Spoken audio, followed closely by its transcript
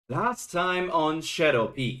Last time on Shadow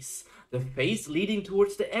Piece, the phase leading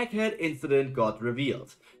towards the Egghead incident got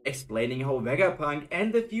revealed, explaining how Vegapunk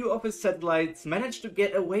and a few of his satellites managed to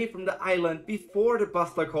get away from the island before the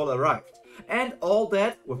Buster Call arrived, and all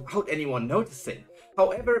that without anyone noticing.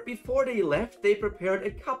 However, before they left, they prepared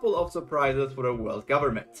a couple of surprises for the world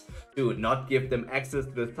government. To not give them access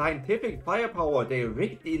to the scientific firepower, they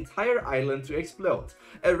rigged the entire island to explode,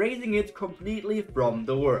 erasing it completely from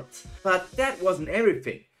the world. But that wasn't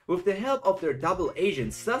everything. With the help of their double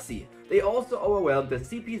agent Sassy, they also overwhelmed the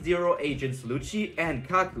CP0 agents Lucci and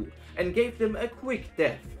Kaku and gave them a quick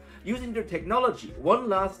death. Using their technology one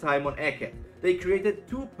last time on Egghead, they created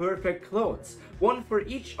two perfect clones, one for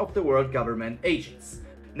each of the world government agents.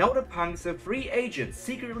 Now the punks have 3 agents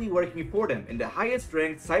secretly working for them in the highest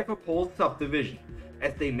ranked Cypher Pole subdivision.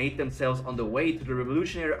 As they made themselves on the way to the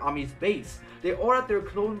Revolutionary Army's base, they ordered their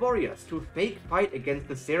clone warriors to fake fight against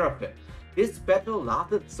the Seraphim. This battle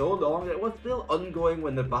lasted so long that it was still ongoing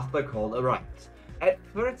when the Buster Call arrived. At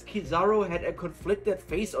first, Kizaru had a conflicted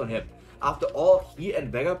face on him. After all, he and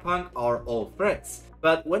Vegapunk are old friends.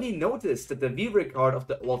 But when he noticed that the vivre card of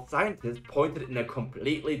the old scientist pointed in a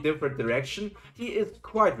completely different direction, he is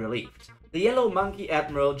quite relieved. The Yellow Monkey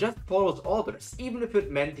Admiral just follows orders, even if it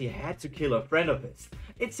meant he had to kill a friend of his.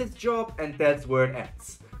 It's his job and that's where it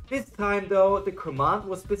ends. This time though, the command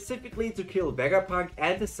was specifically to kill Vegapunk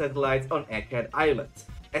and the satellites on Egghead Island.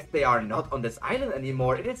 As they are not on this island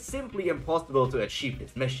anymore, it is simply impossible to achieve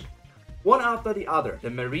this mission. One after the other, the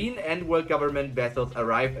marine and world government vessels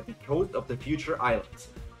arrive at the coast of the future island.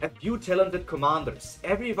 A few talented commanders,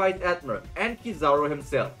 every vice admiral and Kizaru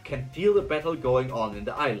himself can feel the battle going on in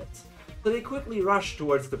the island. So they quickly rush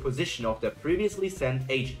towards the position of their previously sent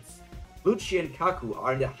agents. Lucci and Kaku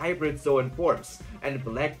are in the hybrid Zoan forms, and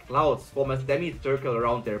black clouds form a semicircle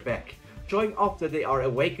around their back, showing off that they are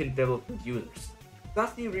awakened devil fruit users.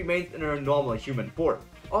 Sassy remains in her normal human form,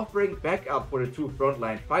 offering backup for the two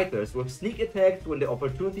frontline fighters with sneak attacks when the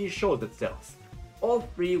opportunity shows itself. All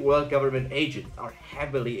 3 world government agents are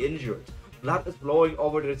heavily injured, blood is flowing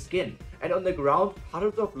over their skin, and on the ground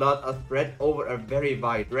puddles of blood are spread over a very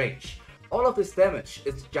wide range. All of this damage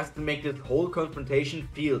is just to make this whole confrontation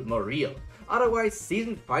feel more real, otherwise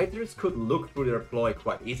seasoned fighters could look through their ploy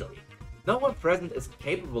quite easily. No one present is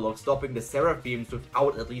capable of stopping the Seraphims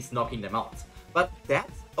without at least knocking them out, but that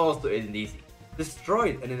also isn't easy.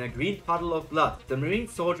 Destroyed and in a green puddle of blood, the marine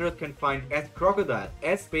soldiers can find as crocodile,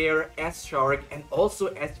 as bear, as shark and also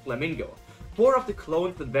as flamingo. 4 of the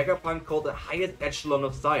clones that Vegapunk called the highest echelon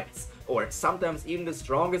of science, or sometimes even the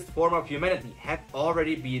strongest form of humanity, have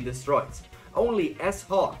already been destroyed. Only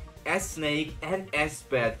S-Hawk, S-Snake and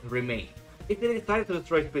S-Bat remain. If they decided to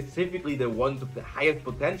destroy specifically the ones with the highest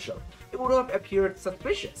potential, it would have appeared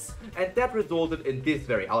suspicious, and that resulted in this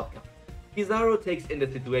very outcome. Kizaru takes in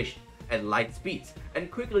the situation at light speed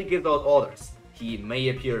and quickly gives out orders. He may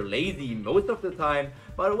appear lazy most of the time,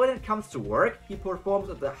 but when it comes to work, he performs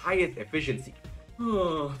at the highest efficiency.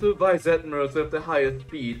 The Vice Admirals have the highest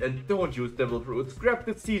speed and don't use devil fruits, grab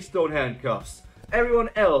the sea stone handcuffs. Everyone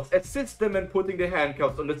else assist them in putting the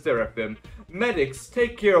handcuffs on the Seraphim. Medics,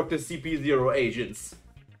 take care of the CP0 agents.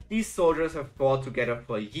 These soldiers have fought together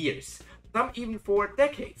for years, some even for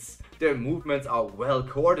decades. Their movements are well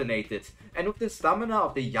coordinated, and with the stamina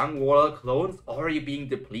of the young warrior clones already being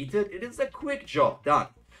depleted, it is a quick job done.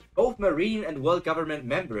 Both marine and world government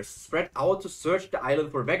members spread out to search the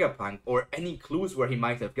island for Vegapunk or any clues where he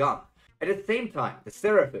might have gone. At the same time, the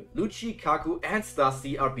Seraphim, Lucci, Kaku and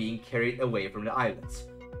Stasi are being carried away from the island.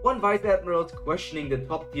 One Vice Admiral is questioning the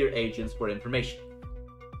top tier agents for information.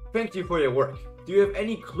 Thank you for your work. Do you have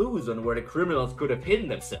any clues on where the criminals could have hidden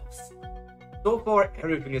themselves? So far,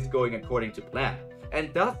 everything is going according to plan,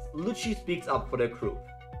 and thus Lucci speaks up for the crew.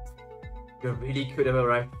 You really could have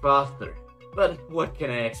arrived faster, but what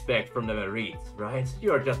can I expect from the Marines, right?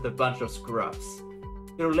 You're just a bunch of scrubs.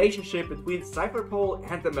 The relationship between Cypherpole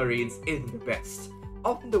and the Marines isn't the best.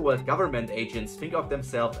 Often the world government agents think of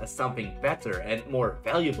themselves as something better and more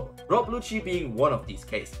valuable, Rob Lucci being one of these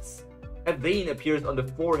cases. A vein appears on the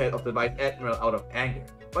forehead of the Vice Admiral out of anger,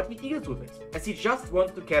 but he deals with it, as he just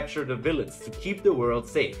wants to capture the villains to keep the world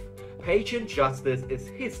safe. Patient justice is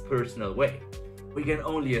his personal way. We can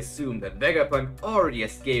only assume that Vegapunk already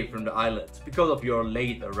escaped from the island because of your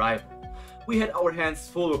late arrival. We had our hands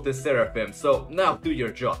full with the Seraphim, so now do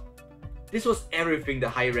your job. This was everything the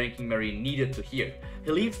high-ranking Marine needed to hear.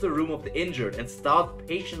 He leaves the room of the injured and starts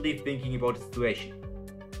patiently thinking about the situation.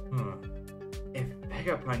 If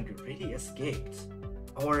Vegapunk really escaped,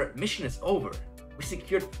 our mission is over. We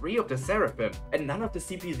secured 3 of the Seraphim, and none of the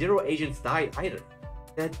CP0 agents died either.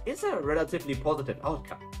 That is a relatively positive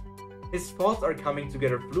outcome. His thoughts are coming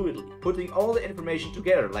together fluidly, putting all the information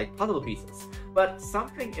together like puzzle pieces. But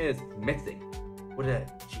something is missing. Would a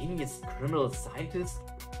genius criminal scientist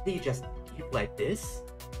really just behave like this?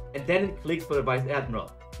 And then it clicks for the Vice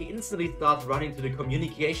Admiral. He instantly starts running to the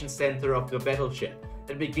communication center of the battleship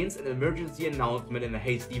and begins an emergency announcement in a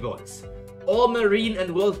hasty voice. All Marine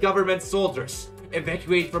and World Government soldiers,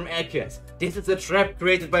 evacuate from Egghead. This is a trap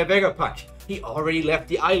created by Vegapunk. He already left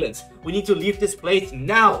the island. We need to leave this place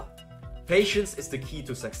now. Patience is the key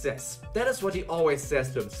to success. That is what he always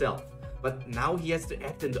says to himself. But now he has to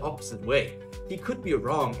act in the opposite way. He could be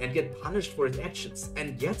wrong and get punished for his actions,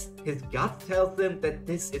 and yet his gut tells him that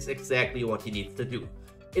this is exactly what he needs to do.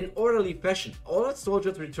 In orderly fashion, all the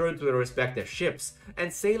soldiers return to their respective ships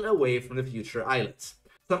and sail away from the future islands.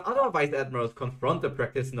 Some other Vice Admirals confront the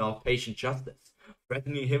practitioner of patient justice,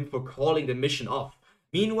 threatening him for calling the mission off.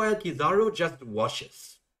 Meanwhile, Kizaru just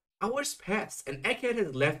watches. Hours pass, and Egghead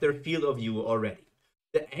has left their field of view already.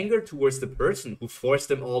 The anger towards the person who forced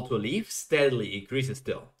them all to leave steadily increases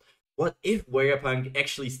still. What if Vegapunk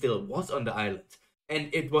actually still was on the island, and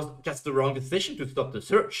it was just the wrong decision to stop the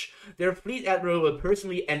search? Their fleet admiral will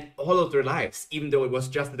personally end all of their lives, even though it was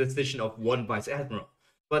just the decision of one vice admiral.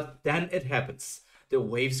 But then it happens. The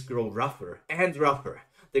waves grow rougher and rougher.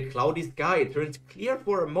 The cloudy sky turns clear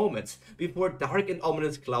for a moment before dark and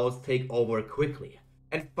ominous clouds take over quickly.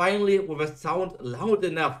 And finally, with a sound loud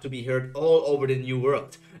enough to be heard all over the New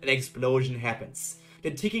World, an explosion happens.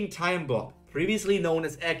 The ticking time bomb, previously known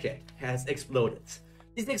as Egghead, has exploded.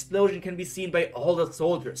 This explosion can be seen by all the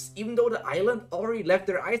soldiers, even though the island already left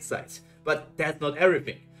their eyesight. But that's not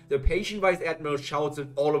everything. The patient Vice Admiral shouts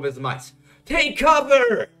with all of his might, "Take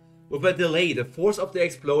cover!" With a delay, the force of the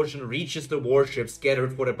explosion reaches the warships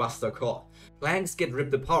scattered for the Buster Call. Planks get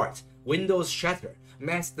ripped apart, windows shatter,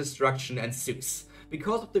 mass destruction ensues.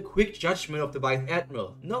 Because of the quick judgment of the Vice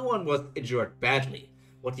Admiral, no one was injured badly.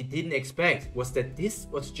 What he didn't expect was that this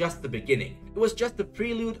was just the beginning. It was just the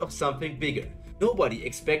prelude of something bigger. Nobody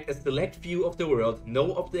expected a select few of the world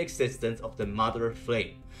know of the existence of the Mother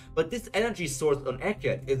Flame. But this energy source on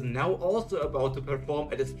Egghead is now also about to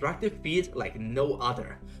perform a destructive feat like no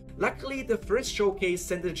other. Luckily, the first showcase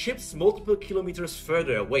sent the ships multiple kilometers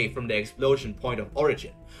further away from the explosion point of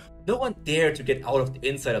origin. No one dared to get out of the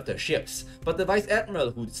inside of their ships, but the Vice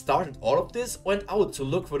Admiral who started all of this went out to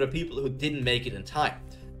look for the people who didn't make it in time.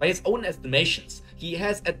 By his own estimations, he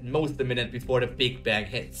has at most a minute before the Big Bang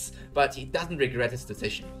hits, but he doesn't regret his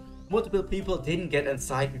decision. Multiple people didn't get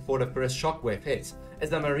inside before the first shockwave hit.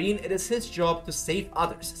 As a Marine, it is his job to save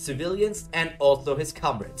others, civilians and also his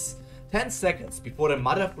comrades. 10 seconds before the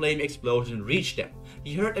Mother Flame explosion reached them,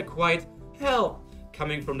 he heard a quiet "Help!"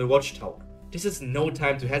 coming from the watchtower. This is no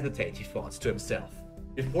time to hesitate, he thought to himself,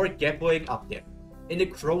 before gabbling up there. In the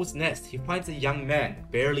crow's nest, he finds a young man,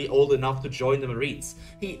 barely old enough to join the Marines.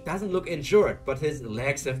 He doesn't look injured, but his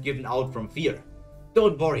legs have given out from fear.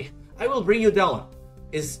 "Don't worry, I will bring you down,"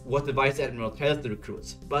 is what the Vice Admiral tells the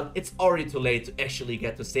recruits, but it's already too late to actually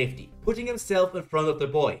get to safety. Putting himself in front of the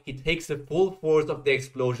boy, he takes the full force of the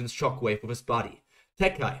explosion's shockwave with his body.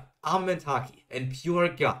 Tekkai, armament haki, and pure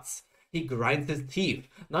guts. He grinds his teeth,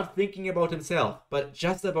 not thinking about himself, but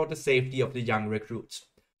just about the safety of the young recruits.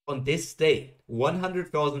 On this day,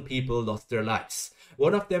 100,000 people lost their lives,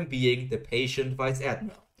 one of them being the patient Vice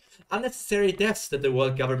Admiral. Unnecessary deaths that the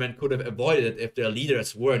world government could have avoided if their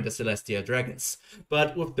leaders weren't the Celestial Dragons.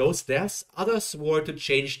 But with those deaths, others swore to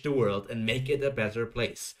change the world and make it a better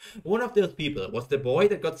place. One of those people was the boy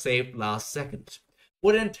that got saved last second.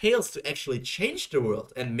 What it entails to actually change the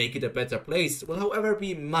world and make it a better place will however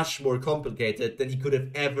be much more complicated than he could have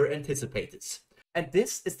ever anticipated. And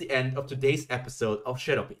this is the end of today's episode of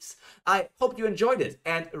Shadow Piece. I hope you enjoyed it,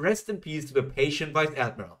 and rest in peace to the patient Vice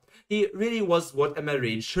Admiral. He really was what a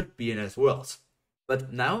Marine should be in his world.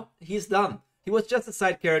 But now, he's done. He was just a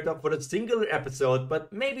side character for the singular episode,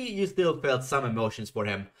 but maybe you still felt some emotions for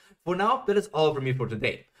him. For now, that is all from me for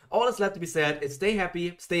today. All that's left to be said is stay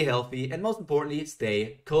happy, stay healthy, and most importantly,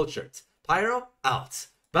 stay cultured. Pyro, out.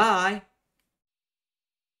 Bye!